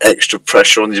bit extra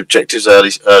pressure on the objectives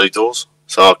early doors,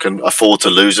 so I can afford to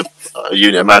lose a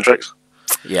unit of Mandrakes,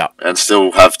 and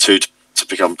still have 2 to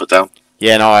pick up and put down.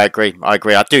 Yeah, no, I agree.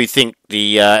 I do think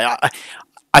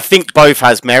I think both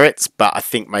has merits, but I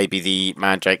think maybe the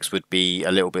Mandrakes would be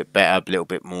a little bit better, a little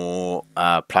bit more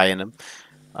play in them.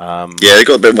 They've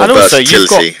got a bit more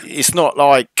versatility. It's not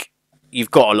like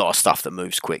you've got a lot of stuff that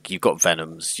moves quick. You've got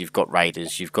Venoms, you've got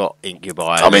Raiders, you've got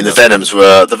Incubi. I mean, the Venoms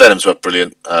were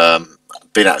brilliant.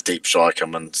 Been out deep strike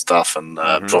them and stuff, and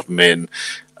drop them in.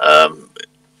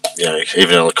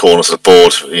 Even on the corners of the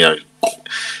board,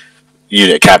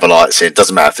 unit of Cabalites. It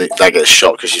doesn't matter if they get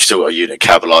shot, because you've still got a unit of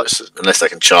Cabalites unless they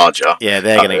can charge you. Yeah,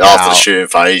 they're going to get after out. The shooting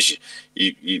phase.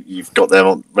 You've got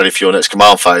them ready for your next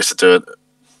command phase to do it.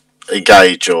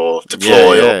 Engage or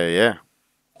deploy. Yeah.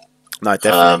 No,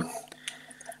 definitely.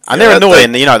 And they're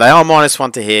annoying. They are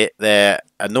 -1 to hit. They're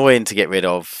annoying to get rid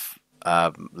of.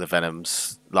 The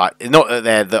Venoms, like, not that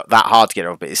they're that hard to get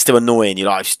rid of, but it's still annoying.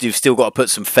 You've still got to put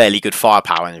some fairly good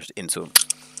firepower into them.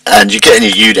 And you're getting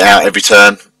your unit out every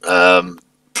turn,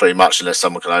 pretty much, unless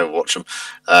someone can overwatch them.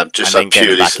 Just and so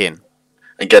purely back in.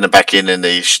 And getting them back in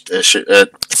the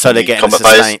so they're getting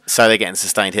sustained. So they're getting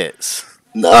sustained hits.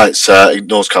 No, it's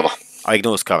ignores cover. Oh,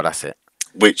 ignores cover. That's it.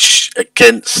 Which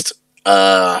against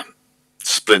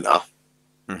Splinter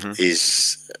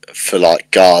is for like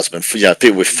guardsmen, for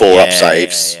people with 4 up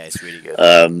saves. Yeah, it's really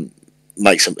good.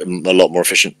 Makes them a lot more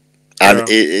efficient, and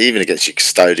even against your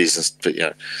custodians,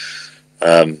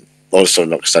 also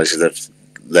not custodians, they're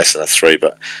less than a 3,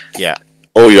 but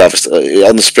all you have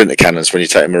on the Splinter cannons, when you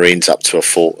take the Marines up to a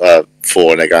 4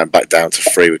 and they're going back down to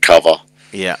 3 with cover.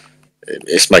 Yeah.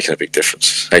 It's making a big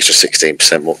difference. Extra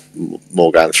 16%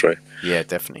 more going through. Yeah,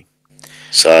 definitely.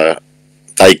 So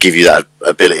they give you that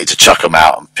ability to chuck them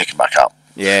out and pick them back up.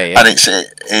 Yeah. And it's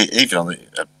even on the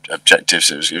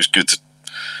objectives, it was good to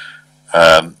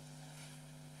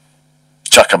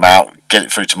chuck them out, get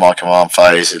it through to my command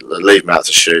phase, leave them out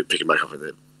to shoot, pick them back up in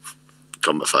the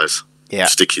combat phase. Yeah.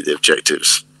 Sticky the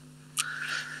objectives.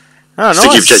 Oh, sticky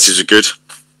nice. objectives are good.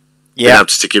 Yeah. You have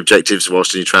to stick your objectives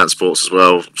whilst in your transports as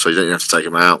well, so you don't even have to take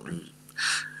them out.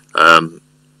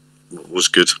 Was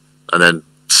good. And then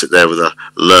sit there with a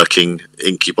lurking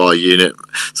Incubi unit,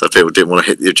 so people didn't want to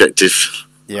hit the objective.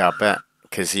 Yeah, I bet.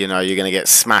 Because, you're going to get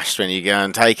smashed when you go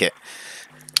and take it.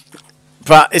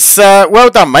 But it's well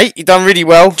done, mate. You've done really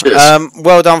well. Cheers.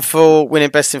 Well done for winning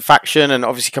Best in Faction, and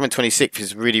obviously coming 26th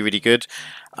is really, really good.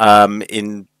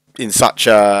 In such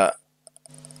a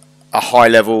high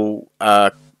level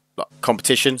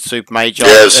competition, super major.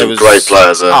 Yeah, there's some great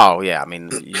players there. Oh yeah, I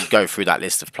mean, you go through that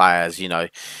list of players. You know,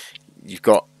 you've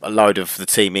got a load of the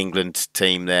Team England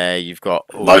team there. You've got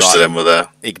all, most of them were there.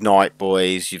 Ignite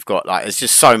boys. You've got there's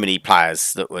just so many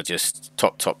players that were just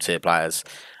top tier players.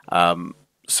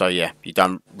 So yeah, you've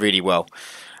done really well.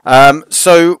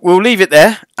 So we'll leave it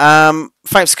there.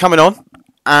 Thanks for coming on.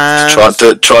 And try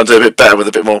and do a bit better with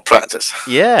a bit more practice.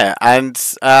 Yeah, and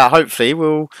hopefully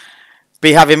we'll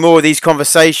be having more of these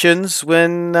conversations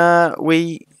when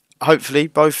we hopefully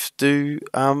both do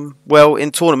well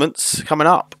in tournaments coming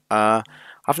up.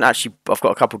 I've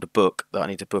got a couple to book that I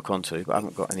need to book onto, but I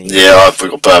haven't got any. Yeah, I've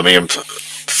got Birmingham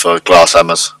for glass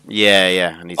hammers.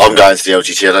 Yeah. I'm going to the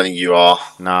LGT. I don't think you are.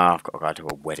 No, I've got to go to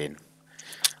a wedding,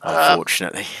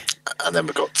 unfortunately. And then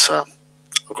I've got some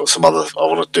other. I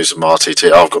want to do some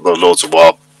RTT. I've got the Lords of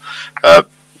War.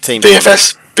 Team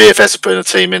BFS. BFS are putting a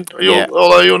team in.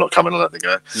 Although you're not coming, I don't think.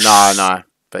 No.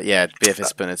 But yeah, BFS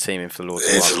is putting a team in for the Lords of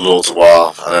War. It's the Lords of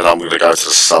War, and then I'm going to go to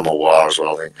the Summer War as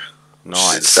well, I think.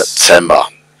 Nice. In September.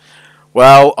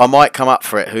 Well, I might come up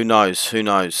for it. Who knows? So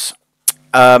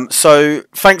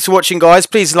thanks for watching, guys.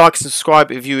 Please like and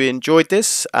subscribe if you enjoyed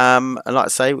this. And like I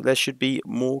say, there should be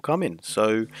more coming.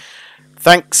 So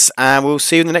thanks, and we'll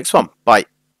see you in the next one. Bye.